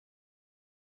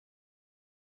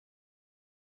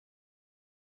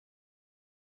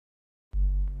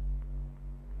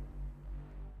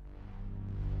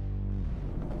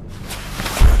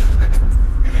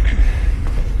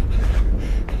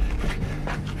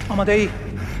آماده ای؟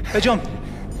 بجم.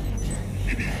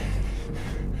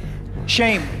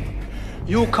 Shame.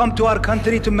 You come to our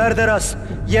country to murder us,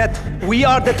 yet we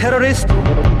are the terrorists?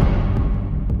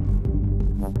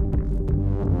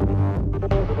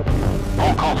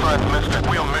 All call signs misfit.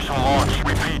 We on mission launch.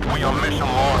 Repeat, we on mission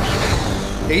launch.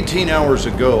 18 hours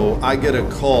ago, I get a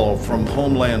call from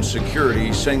Homeland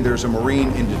Security saying there's a Marine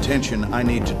in detention I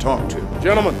need to talk to.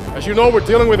 Gentlemen, as you know, we're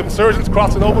dealing with insurgents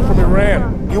crossing over from Iran.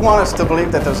 You want us to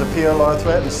believe that there's a PLR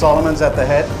threat and Solomon's at the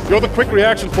head? You're the quick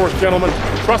reaction force, gentlemen.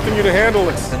 We're trusting you to handle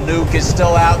this. The nuke is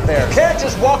still out there. Can't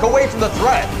just walk away from the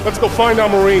threat. Let's go find our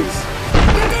Marines.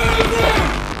 Get down on the ground!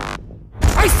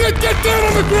 I said get down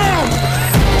on the ground!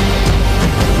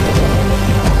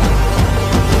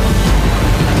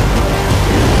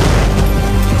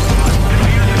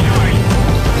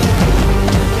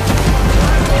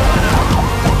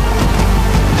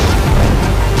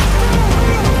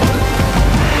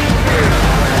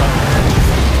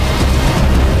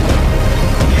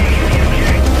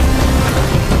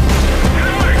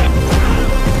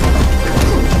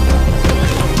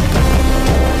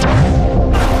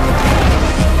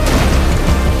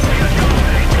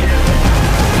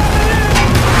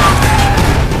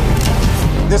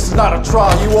 This is not a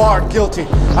trial. You are guilty.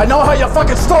 I know how your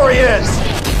fucking story is.